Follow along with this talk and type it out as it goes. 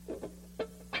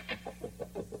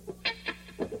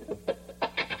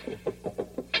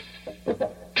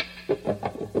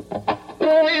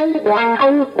Hi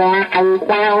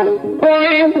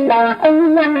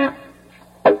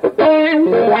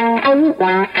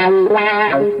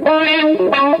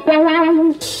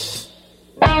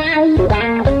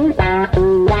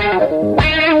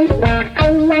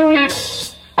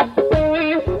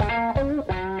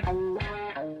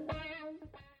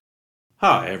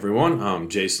everyone, I'm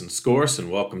Jason Scorse and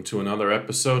welcome to another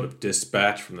episode of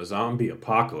Dispatch from the Zombie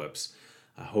Apocalypse.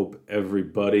 I hope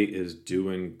everybody is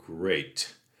doing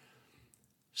great.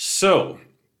 So,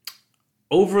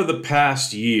 over the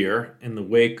past year, in the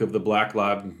wake of the Black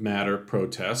Lives Matter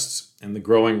protests and the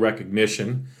growing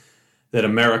recognition that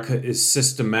America is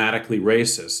systematically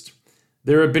racist,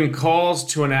 there have been calls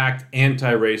to enact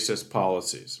anti-racist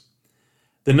policies.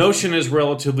 The notion is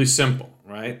relatively simple,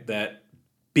 right? That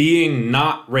being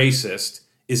not racist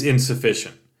is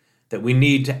insufficient, that we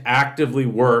need to actively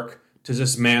work to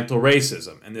dismantle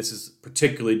racism. And this is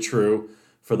particularly true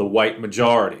for the white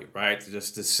majority, right?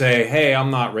 Just to say, hey, I'm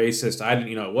not racist.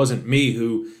 It wasn't me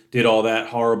who did all that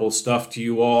horrible stuff to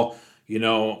you all,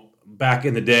 back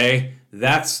in the day.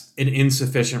 That's an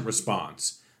insufficient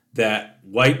response. That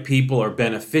white people are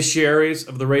beneficiaries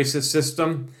of the racist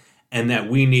system and that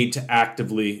we need to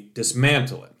actively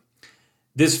dismantle it.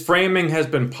 This framing has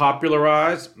been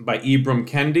popularized by Ibram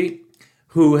Kendi,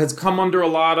 who has come under a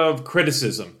lot of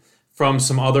criticism from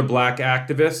some other black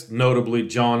activists, notably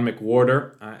John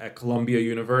McWhorter at Columbia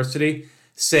University,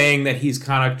 saying that he's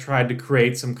kind of tried to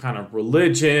create some kind of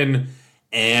religion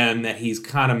and that he's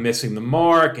kind of missing the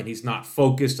mark and he's not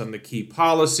focused on the key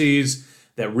policies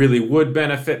that really would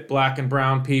benefit black and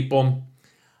brown people.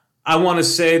 I want to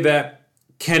say that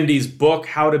Kendi's book,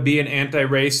 How to Be an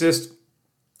Anti-Racist,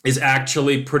 is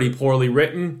actually pretty poorly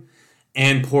written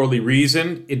and poorly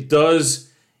reasoned. It does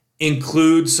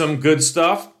include some good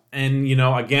stuff. And,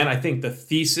 again, I think the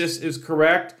thesis is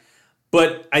correct.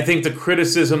 But I think the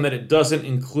criticism that it doesn't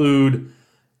include,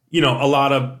 a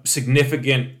lot of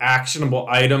significant actionable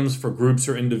items for groups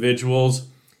or individuals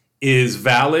is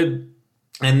valid.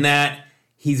 And that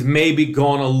he's maybe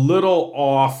gone a little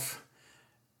off,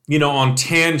 on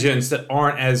tangents that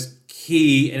aren't as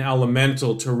key and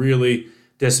elemental to really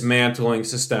dismantling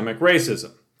systemic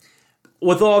racism.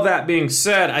 With all that being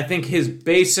said, I think his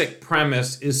basic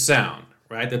premise is sound,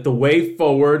 right? That the way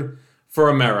forward for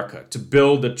America to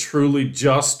build a truly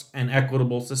just and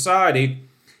equitable society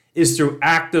is through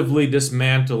actively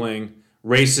dismantling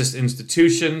racist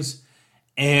institutions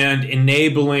and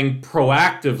enabling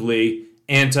proactively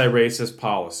anti-racist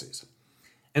policies.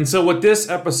 And so what this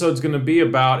episode is going to be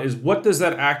about is what does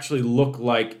that actually look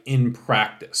like in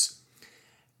practice?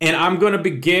 And I'm going to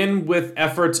begin with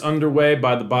efforts underway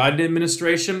by the Biden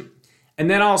administration, and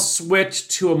then I'll switch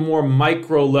to a more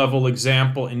micro-level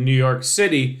example in New York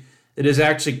City that is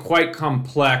actually quite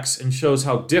complex and shows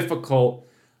how difficult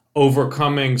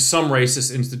overcoming some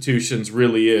racist institutions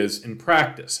really is in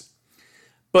practice.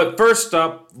 But first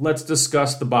up, let's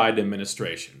discuss the Biden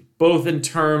administration, both in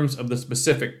terms of the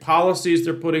specific policies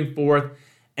they're putting forth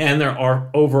and their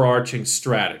overarching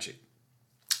strategy.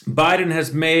 Biden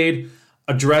has made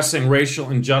addressing racial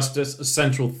injustice a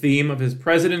central theme of his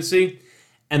presidency,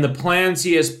 and the plans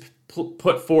he has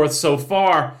put forth so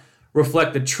far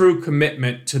reflect a true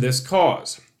commitment to this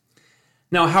cause.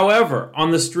 Now, however,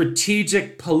 on the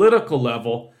strategic political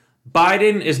level,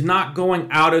 Biden is not going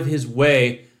out of his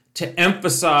way to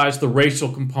emphasize the racial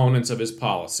components of his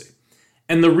policy.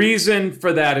 And the reason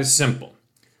for that is simple.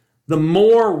 The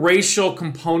more racial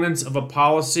components of a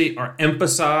policy are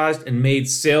emphasized and made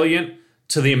salient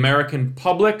to the American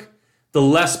public, the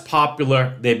less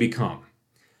popular they become.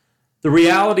 The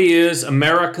reality is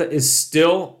America is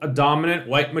still a dominant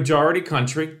white majority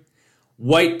country.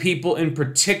 White people in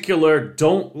particular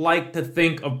don't like to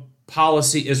think of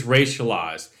policy as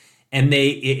racialized, and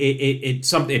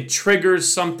it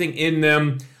triggers something in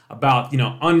them about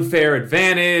unfair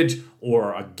advantage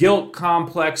or a guilt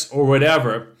complex or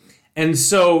whatever. And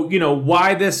so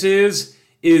why this is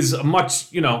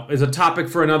a topic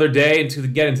for another day and to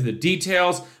get into the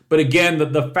details. But again,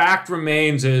 the fact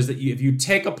remains is that if you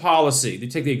take a policy, you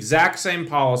take the exact same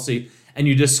policy and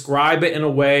you describe it in a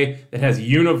way that has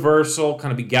universal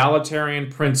kind of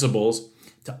egalitarian principles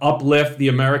to uplift the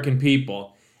American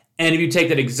people, and if you take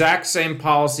that exact same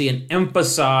policy and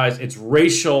emphasize its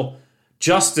racial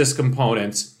justice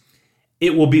components,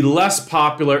 it will be less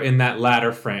popular in that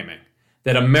latter framing.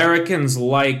 That Americans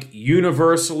like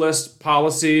universalist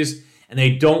policies and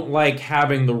they don't like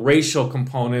having the racial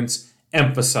components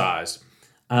emphasized.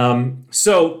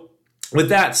 So with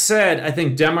that said, I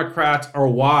think Democrats are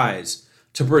wise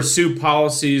to pursue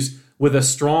policies with a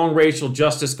strong racial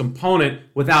justice component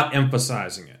without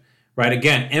emphasizing it, right?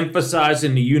 Again,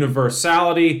 emphasizing the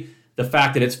universality, the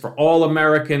fact that it's for all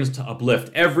Americans to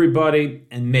uplift everybody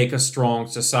and make a strong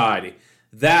society.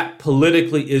 That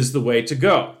politically is the way to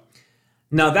go.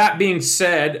 Now, that being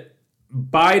said,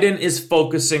 Biden is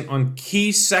focusing on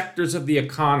key sectors of the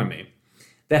economy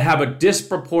that have a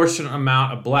disproportionate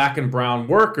amount of black and brown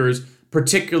workers,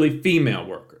 particularly female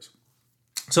workers.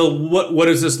 So what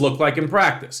does this look like in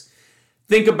practice?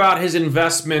 Think about his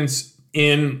investments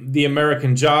in the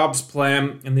American Jobs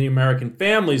Plan and the American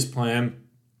Families Plan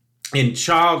in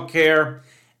child care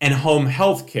and home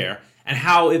health care and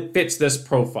how it fits this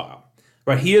profile.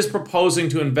 Right? He is proposing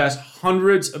to invest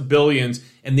hundreds of billions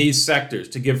in these sectors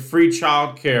to give free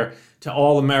child care to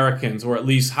all Americans, or at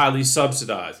least highly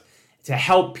subsidized, to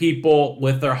help people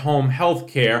with their home health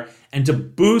care and to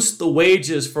boost the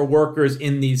wages for workers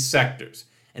in these sectors.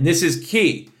 And this is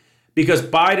key because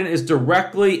Biden is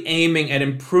directly aiming at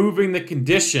improving the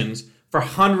conditions for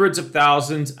hundreds of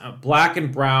thousands of black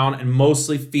and brown and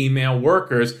mostly female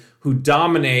workers who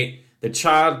dominate the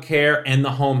child care and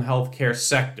the home health care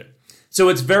sector. So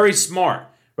it's very smart,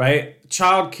 right?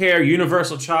 Child care,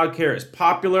 universal child care is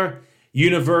popular.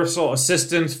 Universal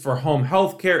assistance for home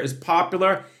health care is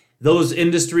popular. Those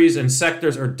industries and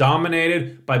sectors are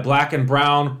dominated by black and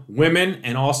brown women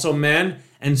and also men.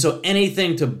 And so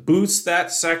anything to boost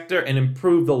that sector and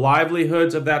improve the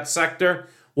livelihoods of that sector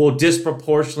will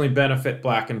disproportionately benefit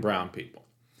black and brown people.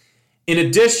 In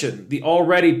addition, the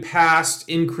already passed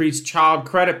increased child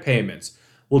credit payments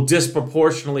will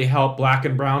disproportionately help black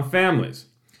and brown families,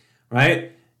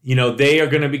 right? You know, they are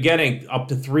going to be getting up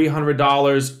to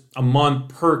 $300 a month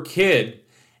per kid.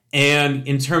 And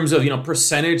in terms of,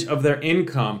 percentage of their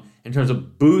income, in terms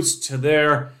of boost to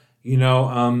their,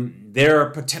 their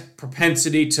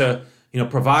propensity to,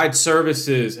 provide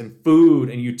services and food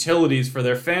and utilities for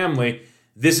their family,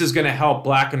 this is going to help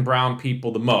black and brown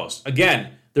people the most.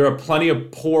 Again, there are plenty of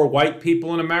poor white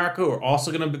people in America who are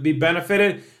also going to be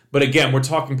benefited. But again, we're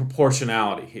talking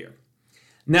proportionality here.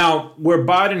 Now, where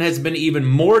Biden has been even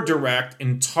more direct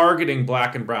in targeting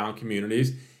black and brown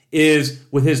communities is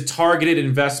with his targeted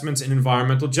investments in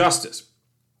environmental justice.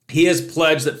 He has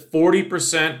pledged that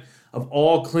 40% of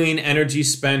all clean energy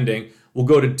spending will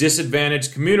go to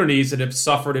disadvantaged communities that have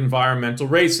suffered environmental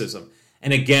racism.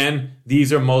 And again,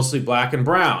 these are mostly black and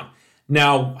brown.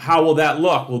 Now, how will that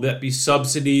look? Will that be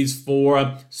subsidies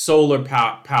for solar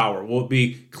power? Will it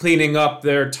be cleaning up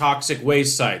their toxic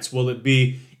waste sites? Will it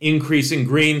be increasing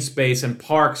green space and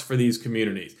parks for these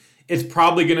communities? It's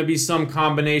probably going to be some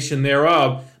combination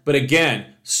thereof. But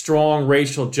again, strong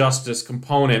racial justice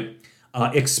component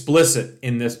explicit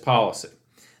in this policy.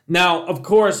 Now, of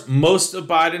course, most of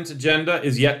Biden's agenda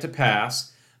is yet to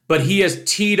pass, but he has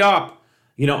teed up,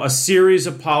 a series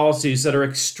of policies that are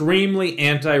extremely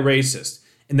anti-racist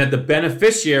and that the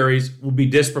beneficiaries will be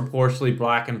disproportionately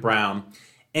black and brown.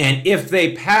 And if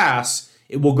they pass,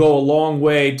 it will go a long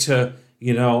way to,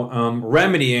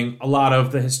 remedying a lot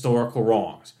of the historical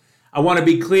wrongs. I want to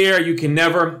be clear, you can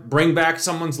never bring back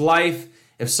someone's life.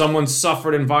 If someone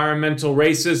suffered environmental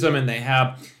racism and they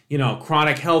have,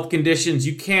 chronic health conditions,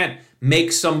 you can't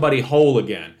make somebody whole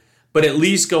again. But at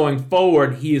least going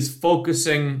forward, he is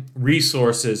focusing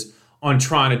resources on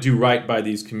trying to do right by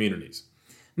these communities.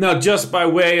 Now, just by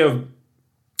way of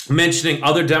mentioning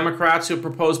other Democrats who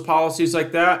propose policies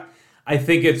like that, I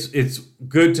think it's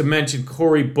good to mention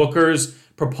Cory Booker's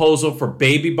proposal for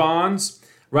baby bonds.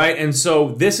 Right? And so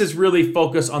this is really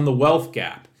focused on the wealth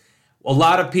gap. A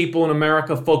lot of people in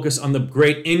America focus on the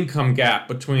great income gap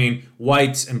between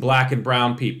whites and black and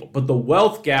brown people. But the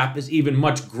wealth gap is even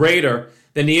much greater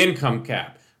than the income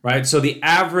gap, right? So the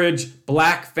average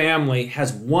black family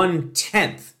has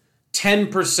 1/10,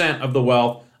 10% of the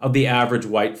wealth of the average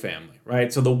white family,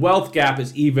 right? So the wealth gap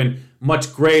is even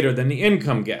much greater than the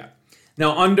income gap.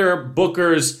 Now, under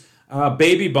Booker's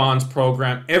baby bonds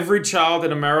program, every child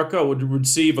in America would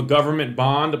receive a government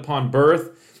bond upon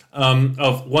birth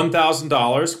of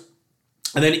 $1,000.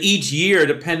 And then each year,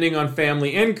 depending on family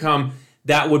income,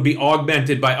 that would be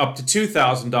augmented by up to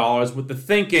 $2,000 with the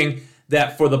thinking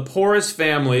that for the poorest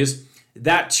families,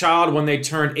 that child, when they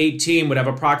turned 18, would have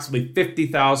approximately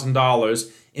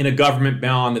 $50,000 in a government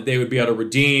bond that they would be able to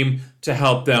redeem to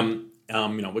help them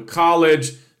with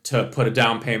college, to put a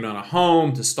down payment on a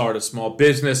home, to start a small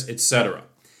business, etc.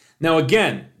 Now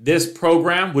again, this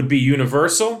program would be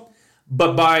universal,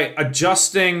 but by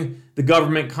adjusting the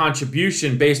government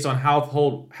contribution based on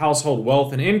household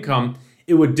wealth and income,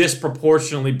 it would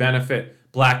disproportionately benefit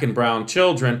black and brown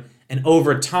children, and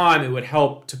over time it would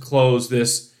help to close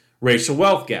this racial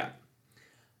wealth gap.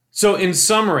 So in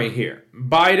summary here,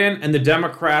 Biden and the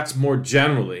Democrats more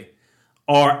generally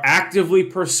are actively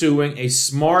pursuing a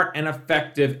smart and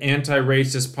effective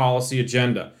anti-racist policy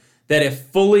agenda that, if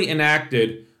fully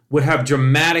enacted, would have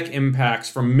dramatic impacts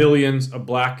for millions of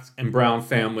black and brown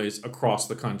families across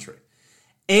the country.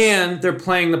 And they're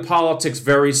playing the politics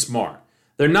very smart.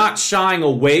 They're not shying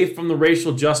away from the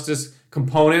racial justice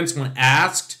components when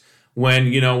asked,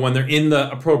 when they're in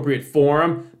the appropriate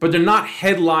forum, but they're not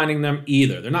headlining them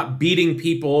either. They're not beating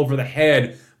people over the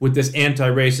head with this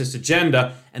anti-racist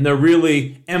agenda, and they're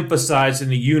really emphasizing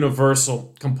the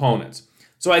universal components.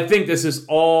 So I think this is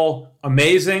all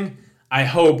amazing. I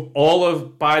hope all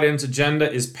of Biden's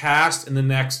agenda is passed in the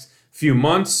next few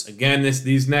months. Again,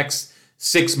 these next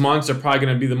 6 months are probably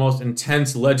going to be the most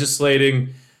intense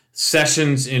legislating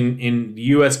sessions in the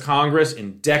U.S. Congress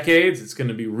in decades. It's going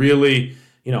to be really,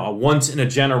 a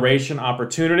once-in-a-generation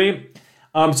opportunity.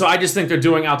 So I just think they're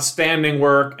doing outstanding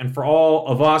work. And for all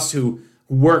of us who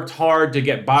worked hard to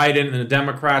get Biden and the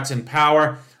Democrats in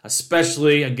power,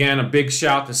 especially, again, a big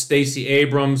shout to Stacey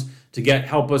Abrams to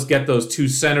help us get those 2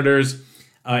 senators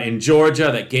in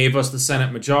Georgia that gave us the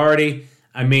Senate majority.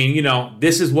 I mean,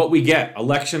 this is what we get.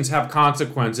 Elections have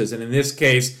consequences. And in this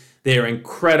case, they are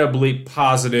incredibly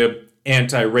positive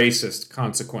anti-racist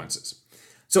consequences.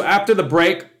 So after the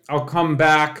break, I'll come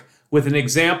back with an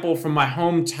example from my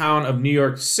hometown of New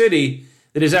York City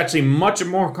that is actually much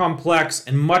more complex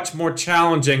and much more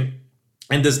challenging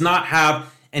and does not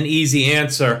have an easy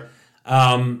answer,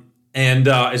 and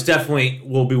is definitely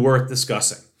will be worth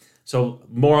discussing. So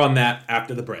more on that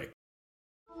after the break.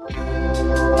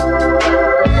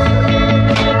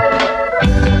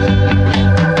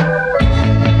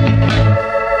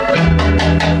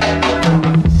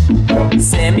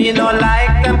 Say me no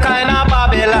like them kind of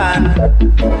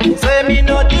Babylon. Say me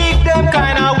no dig them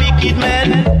kind of wicked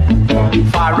men.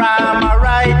 For I'm a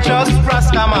righteous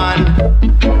Rasta man,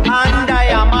 and I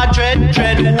am a dread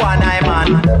one-eye man.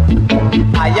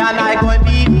 I and I going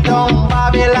beat down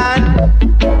Babylon.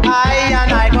 I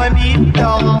and I going beat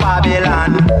down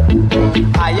Babylon.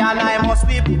 I and I must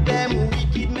whip them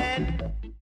wicked men.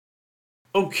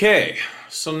 Okay,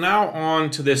 so now on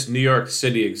to this New York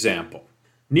City example.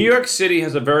 New York City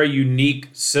has a very unique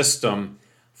system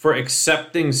for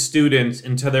accepting students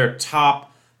into their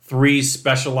top 3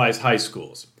 specialized high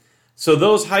schools. So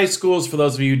those high schools, for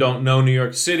those of you who don't know New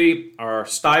York City, are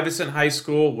Stuyvesant High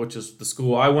School, which is the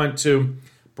school I went to,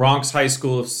 Bronx High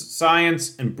School of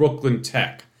Science, and Brooklyn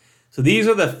Tech. So these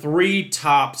are the 3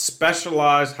 top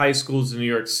specialized high schools in New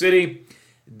York City.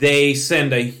 They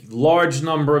send a large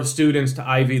number of students to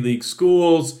Ivy League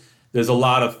schools. There's a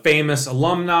lot of famous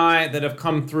alumni that have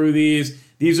come through these.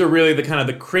 These are really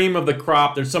the cream of the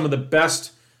crop. They're some of the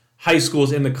best high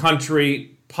schools in the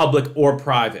country, public or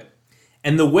private.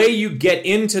 And the way you get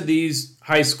into these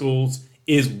high schools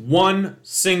is one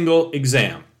single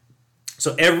exam.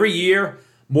 So every year,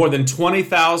 more than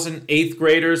 20,000 8th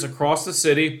graders across the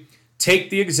city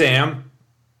take the exam,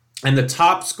 and the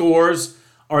top scores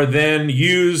are then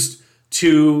used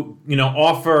to,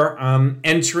 offer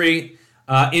entry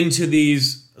into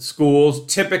these schools.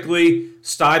 Typically,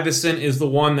 Stuyvesant is the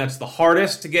one that's the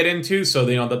hardest to get into. So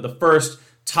that the first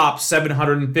top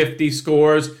 750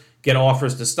 scores get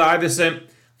offers to Stuyvesant,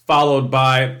 followed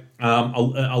by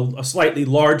a slightly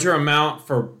larger amount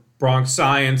for Bronx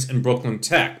Science and Brooklyn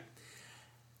Tech.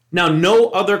 Now, no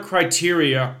other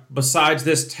criteria besides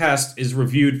this test is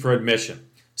reviewed for admission.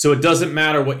 So it doesn't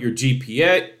matter what your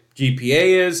GPA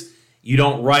is. You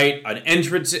don't write an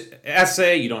entrance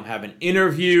essay. You don't have an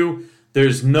interview.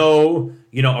 There's no,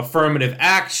 affirmative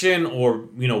action or,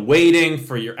 waiting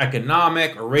for your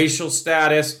economic or racial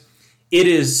status. It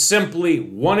is simply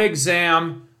one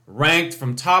exam ranked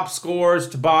from top scores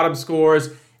to bottom scores,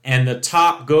 and the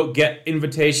top get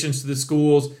invitations to the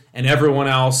schools, and everyone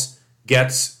else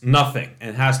gets nothing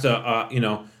and has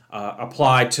to,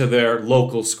 apply to their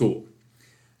local school.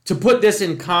 To put this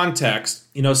in context,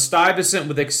 Stuyvesant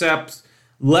would accept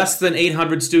less than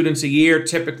 800 students a year,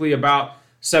 typically about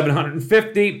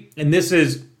 750, and this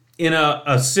is in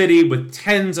a city with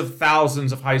tens of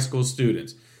thousands of high school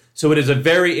students. So it is a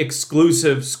very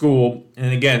exclusive school,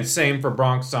 and again, same for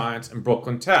Bronx Science and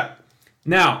Brooklyn Tech.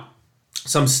 Now,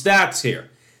 some stats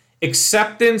here.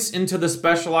 Acceptance into the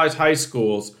specialized high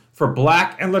schools for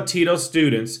Black and Latino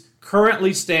students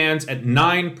currently stands at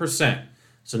 9%.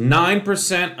 So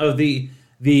 9% of the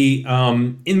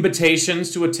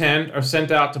invitations to attend are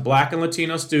sent out to Black and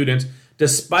Latino students,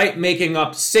 despite making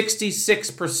up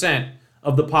 66%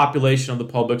 of the population of the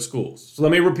public schools. So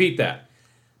let me repeat that.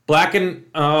 Black and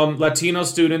Latino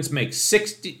students make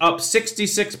up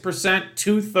 66%,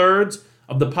 2/3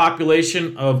 of the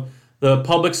population of the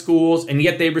public schools, and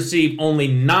yet they receive only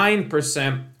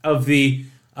 9% of the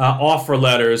offer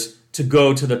letters to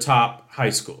go to the top high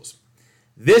schools.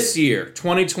 This year,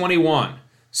 2021,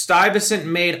 Stuyvesant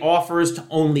made offers to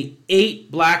only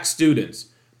 8 black students,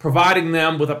 providing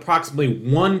them with approximately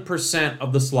 1%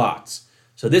 of the slots.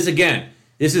 So this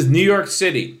is New York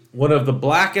City, one of the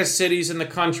blackest cities in the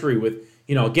country with,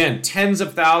 again, tens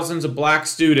of thousands of black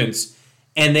students,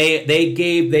 and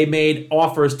they made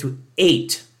offers to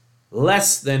 8,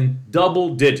 less than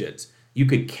double digits. You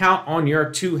could count on your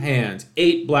 2 hands,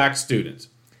 8 black students.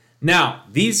 Now,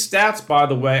 these stats, by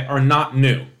the way, are not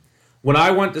new. When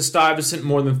I went to Stuyvesant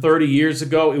more than 30 years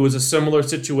ago, it was a similar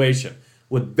situation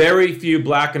with very few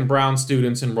black and brown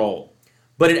students enrolled.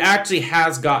 But it actually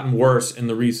has gotten worse in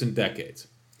the recent decades.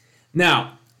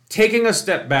 Now, taking a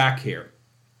step back here,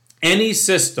 any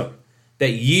system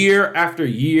that year after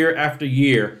year after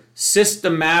year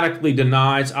systematically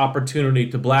denies opportunity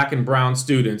to black and brown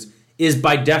students is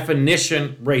by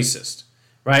definition racist,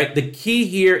 right? The key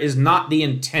here is not the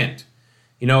intent.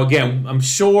 Again, I'm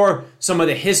sure some of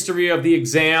the history of the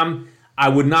exam, I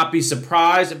would not be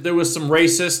surprised if there was some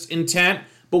racist intent,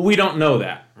 but we don't know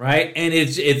that, right? And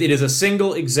it is a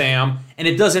single exam, and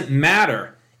it doesn't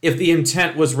matter if the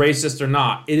intent was racist or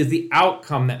not. It is the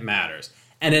outcome that matters.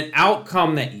 And an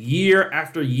outcome that year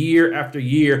after year after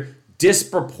year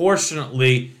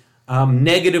disproportionately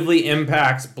negatively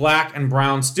impacts black and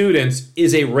brown students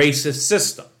is a racist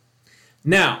system.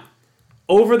 Now,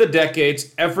 over the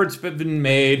decades, efforts have been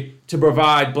made to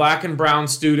provide black and brown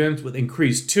students with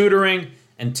increased tutoring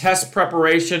and test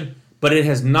preparation, but it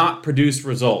has not produced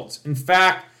results. In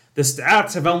fact, the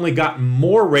stats have only gotten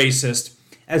more racist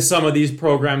as some of these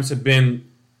programs have been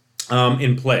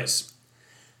in place.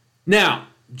 Now,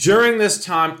 during this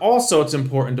time, also it's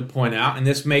important to point out, and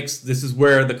this is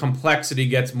where the complexity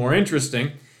gets more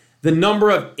interesting, the number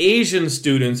of Asian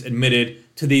students admitted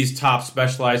to these top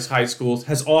specialized high schools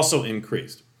has also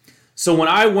increased. So when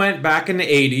I went back in the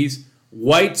 80s,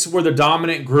 whites were the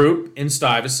dominant group in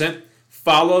Stuyvesant,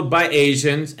 followed by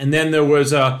Asians, and then there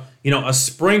was a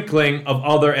sprinkling of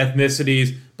other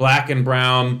ethnicities, black and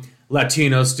brown,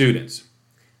 Latino students.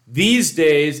 These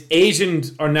days,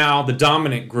 Asians are now the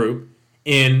dominant group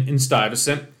in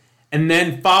Stuyvesant, and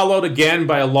then followed again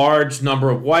by a large number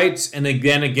of whites, and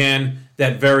again,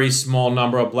 that very small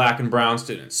number of black and brown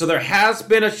students. So there has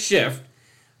been a shift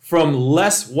from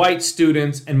less white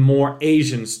students and more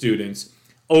Asian students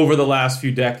over the last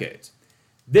few decades.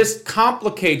 This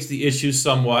complicates the issue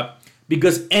somewhat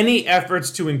because any efforts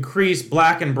to increase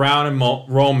black and brown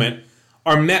enrollment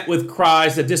are met with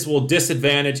cries that this will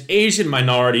disadvantage Asian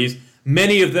minorities,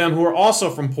 many of them who are also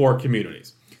from poor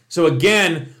communities. So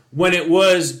again, when it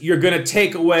was you're going to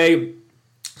take away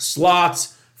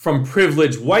slots from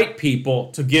privileged white people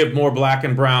to give more black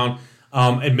and brown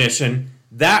admission,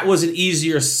 that was an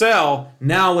easier sell.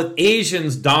 Now with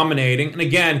Asians dominating, and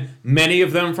again, many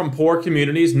of them from poor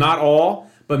communities, not all,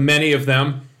 but many of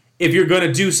them, if you're going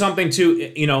to do something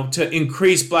to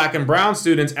increase black and brown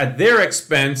students at their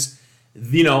expense,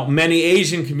 many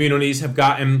Asian communities have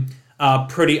gotten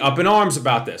pretty up in arms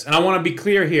about this. And I want to be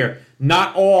clear here,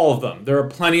 not all of them. There are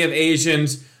plenty of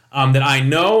Asians that I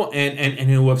know and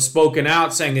who have spoken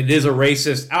out saying it is a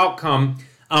racist outcome,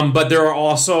 but there are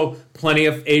also plenty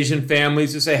of Asian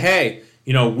families who say, hey,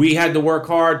 we had to work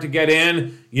hard to get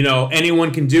in,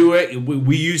 anyone can do it.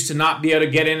 We used to not be able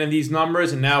to get in these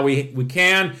numbers, and now we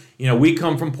can. We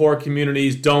come from poor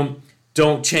communities, don't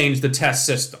change the test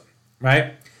system,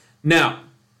 right? Now,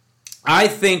 I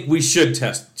think we should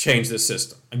change the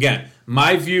system. Again,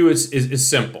 my view is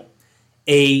simple.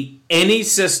 Any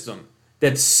system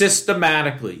that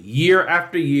systematically, year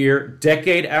after year,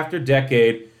 decade after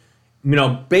decade,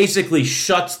 basically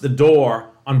shuts the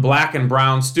door on black and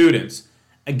brown students,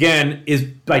 again, is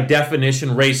by definition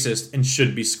racist and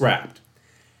should be scrapped.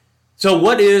 So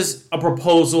what is a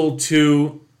proposal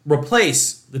to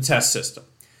replace the test system?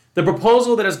 The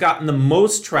proposal that has gotten the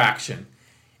most traction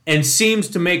and seems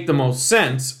to make the most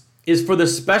sense is for the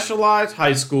specialized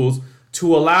high schools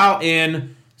to allow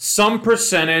in some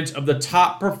percentage of the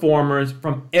top performers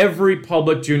from every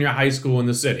public junior high school in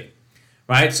the city,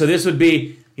 right? So this would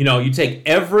be, you take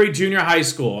every junior high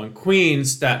school in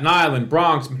Queens, Staten Island,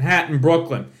 Bronx, Manhattan,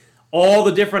 Brooklyn, all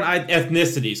the different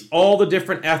ethnicities, all the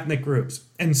different ethnic groups,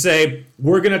 and say,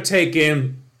 we're going to take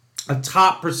in a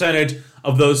top percentage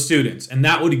of those students. And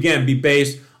that would, again, be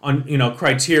based on,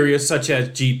 criteria such as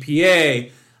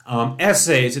GPA,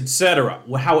 essays, etc.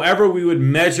 However we would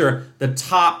measure the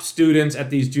top students at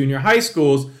these junior high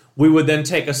schools, we would then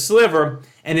take a sliver,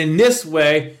 and in this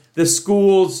way, the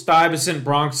schools, Stuyvesant,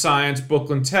 Bronx Science,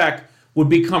 Brooklyn Tech, would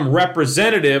become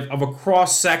representative of a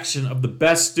cross-section of the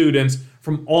best students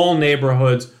from all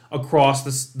neighborhoods across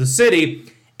the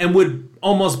city, and would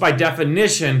almost by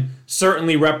definition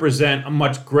certainly represent a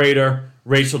much greater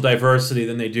racial diversity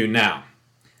than they do now.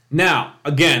 Now,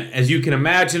 again, as you can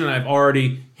imagine, and I've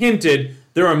already hinted,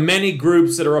 there are many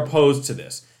groups that are opposed to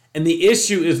this. And the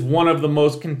issue is one of the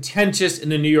most contentious in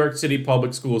the New York City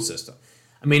public school system.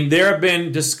 I mean, there have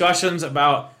been discussions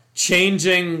about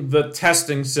changing the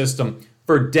testing system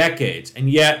for decades, and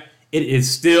yet it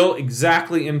is still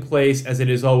exactly in place as it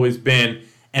has always been.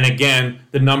 And again,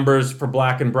 the numbers for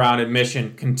black and brown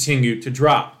admission continue to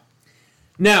drop.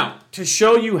 Now, to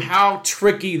show you how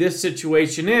tricky this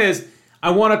situation is,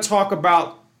 I want to talk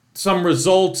about some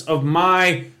results of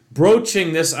my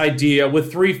broaching this idea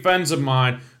with 3 friends of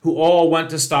mine who all went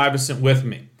to Stuyvesant with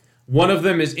me. One of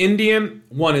them is Indian,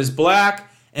 one is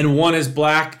black, and one is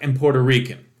black and Puerto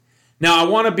Rican. Now, I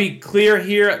want to be clear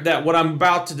here that what I'm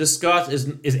about to discuss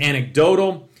is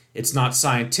anecdotal, it's not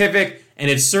scientific, and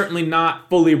it's certainly not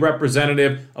fully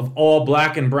representative of all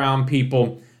black and brown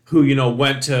people who,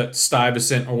 went to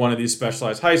Stuyvesant or one of these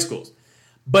specialized high schools.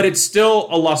 But it's still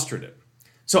illustrative.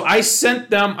 So I sent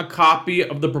them a copy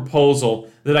of the proposal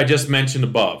that I just mentioned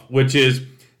above, which is,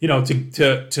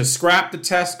 to scrap the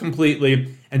test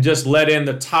completely and just let in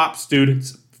the top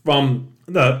students from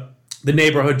the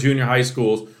neighborhood junior high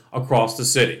schools across the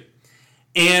city.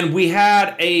 And we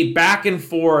had a back and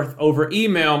forth over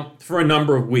email for a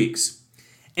number of weeks.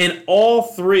 And all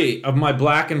 3 of my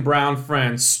black and brown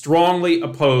friends strongly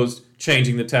opposed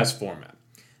changing the test format.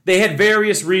 They had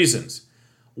various reasons.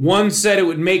 One said it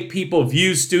would make people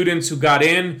view students who got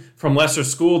in from lesser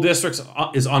school districts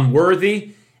as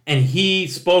unworthy. And he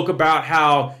spoke about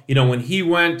how, when he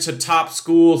went to top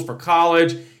schools for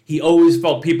college, he always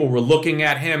felt people were looking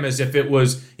at him as if it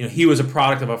was, he was a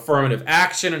product of affirmative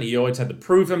action and he always had to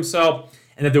prove himself.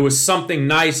 And that there was something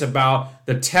nice about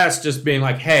the test just being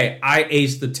like, hey, I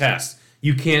aced the test.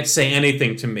 You can't say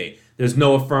anything to me. There's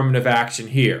no affirmative action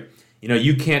here.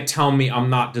 You can't tell me I'm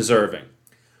not deserving.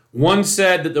 One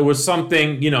said that there was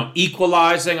something,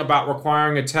 equalizing about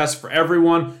requiring a test for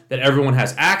everyone, that everyone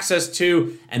has access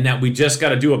to, and that we just got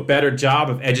to do a better job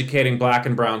of educating black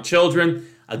and brown children.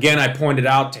 Again, I pointed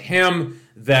out to him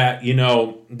that,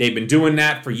 they've been doing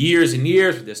that for years and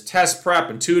years with this test prep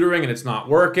and tutoring, and it's not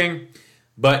working.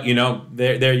 But,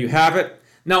 there you have it.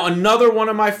 Now, another one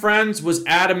of my friends was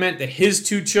adamant that his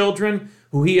 2 children,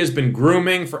 who he has been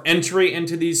grooming for entry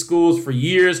into these schools for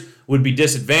years, would be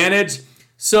disadvantaged.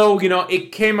 So,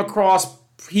 it came across,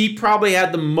 he probably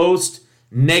had the most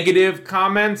negative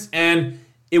comments, and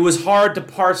it was hard to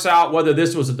parse out whether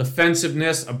this was a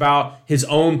defensiveness about his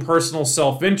own personal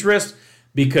self-interest,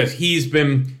 because he's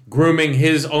been grooming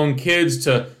his own kids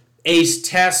to ace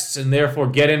tests and therefore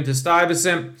get into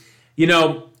Stuyvesant.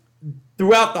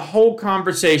 Throughout the whole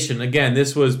conversation, again,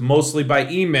 this was mostly by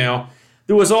email,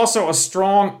 there was also a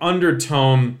strong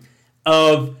undertone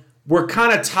of, we're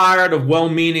kind of tired of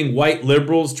well-meaning white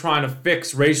liberals trying to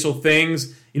fix racial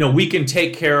things. We can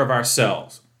take care of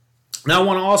ourselves. Now, I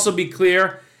want to also be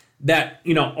clear that,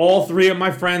 all 3 of my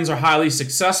friends are highly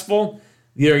successful.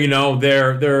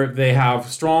 They have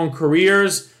strong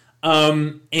careers,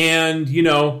 and,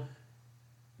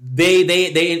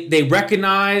 they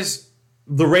recognize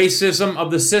the racism of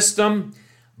the system,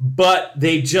 but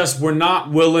they just were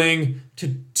not willing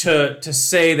to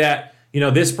say that,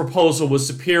 this proposal was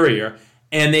superior,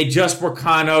 and they just were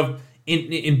kind of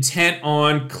intent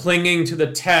on clinging to the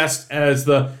test as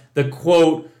the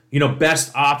quote,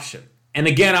 best option. And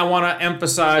again, I want to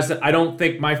emphasize that I don't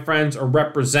think my friends are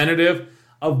representative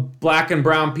of black and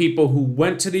brown people who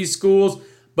went to these schools,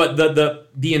 but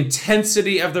the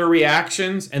intensity of their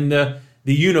reactions and the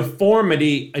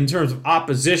uniformity in terms of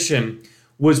opposition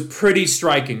was pretty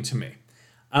striking to me.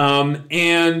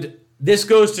 And this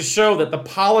goes to show that the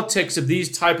politics of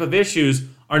these type of issues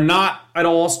are not at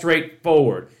all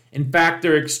straightforward. In fact,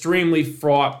 they're extremely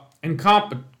fraught and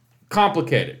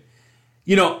complicated.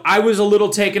 I was a little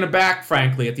taken aback,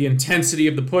 frankly, at the intensity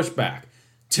of the pushback.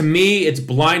 To me, it's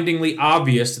blindingly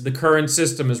obvious that the current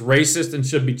system is racist and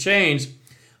should be changed.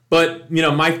 But,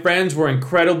 my friends were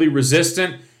incredibly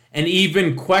resistant and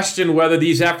even questioned whether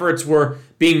these efforts were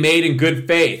being made in good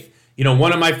faith.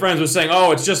 One of my friends was saying,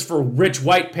 oh, it's just for rich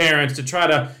white parents to try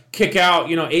to kick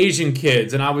out, Asian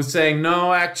kids. And I was saying,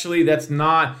 no, actually, that's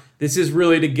not. This is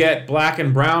really to get black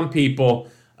and brown people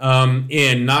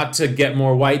in, not to get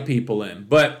more white people in.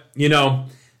 But,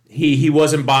 he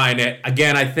wasn't buying it.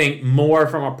 Again, I think more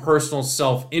from a personal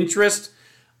self-interest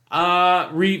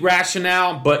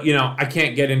rationale. But, I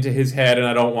can't get into his head, and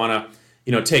I don't want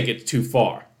to, take it too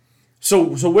far.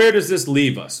 So where does this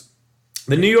leave us?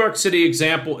 The New York City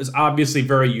example is obviously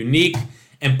very unique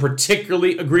and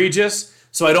particularly egregious,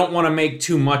 so I don't want to make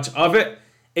too much of it,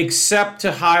 except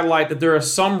to highlight that there are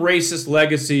some racist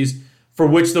legacies for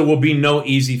which there will be no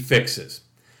easy fixes.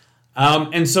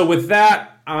 And so with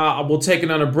that, we'll take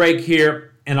another break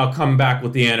here, and I'll come back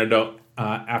with the antidote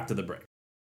after the break.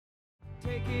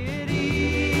 Take it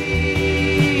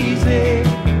easy,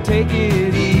 take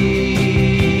it easy.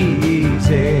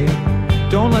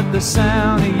 Don't let the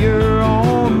sound of your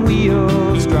own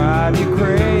wheels drive you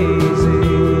crazy.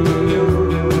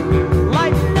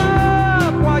 Lighten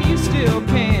up while you still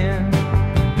can.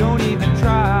 Don't even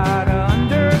try to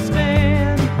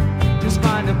understand. Just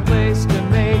find a place to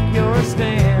make your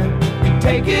stand and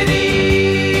take it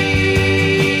easy.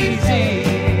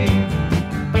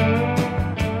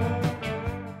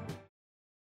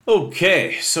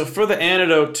 Okay, so for the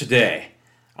antidote today,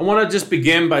 I want to just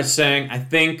begin by saying I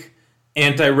think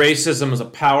anti-racism is a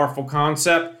powerful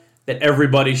concept that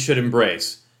everybody should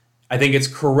embrace. I think it's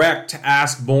correct to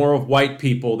ask more of white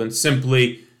people than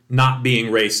simply not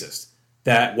being racist.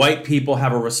 That white people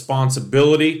have a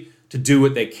responsibility to do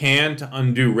what they can to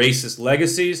undo racist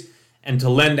legacies and to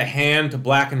lend a hand to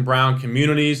black and brown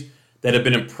communities that have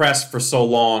been oppressed for so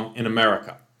long in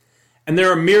America. And there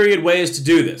are myriad ways to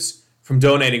do this, from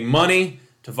donating money,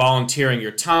 to volunteering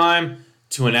your time,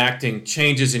 to enacting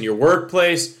changes in your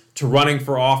workplace, to running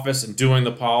for office and doing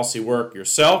the policy work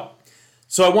yourself.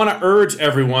 So I want to urge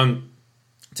everyone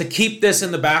to keep this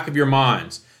in the back of your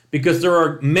minds, because there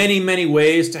are many, many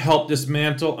ways to help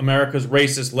dismantle America's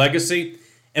racist legacy,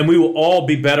 and we will all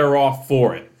be better off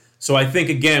for it. So I think,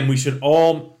 again, we should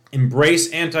all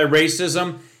embrace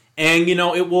anti-racism, and,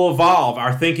 it will evolve.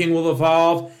 Our thinking will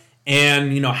evolve,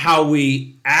 and, how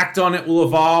we act on it will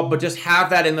evolve, but just have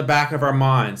that in the back of our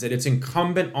minds, that it's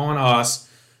incumbent on us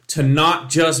to not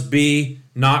just be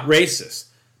not racist,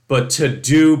 but to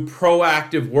do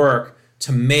proactive work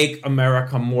to make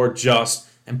America more just,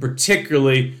 and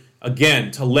particularly,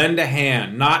 again, to lend a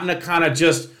hand, not in a kind of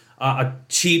just a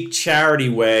cheap charity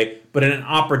way, but in an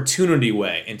opportunity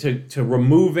way, and to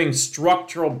removing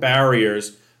structural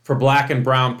barriers for black and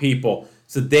brown people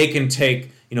so that they can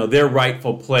take, their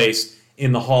rightful place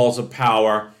in the halls of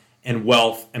power and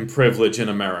wealth and privilege in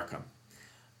America.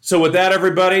 So with that,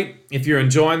 everybody, if you're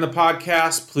enjoying the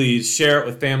podcast, please share it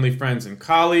with family, friends, and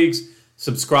colleagues.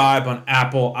 Subscribe on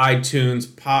Apple, iTunes,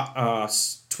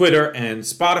 Twitter, and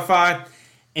Spotify.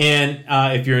 And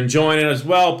if you're enjoying it as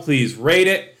well, please rate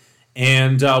it.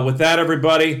 And with that,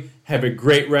 everybody, have a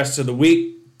great rest of the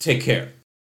week. Take care.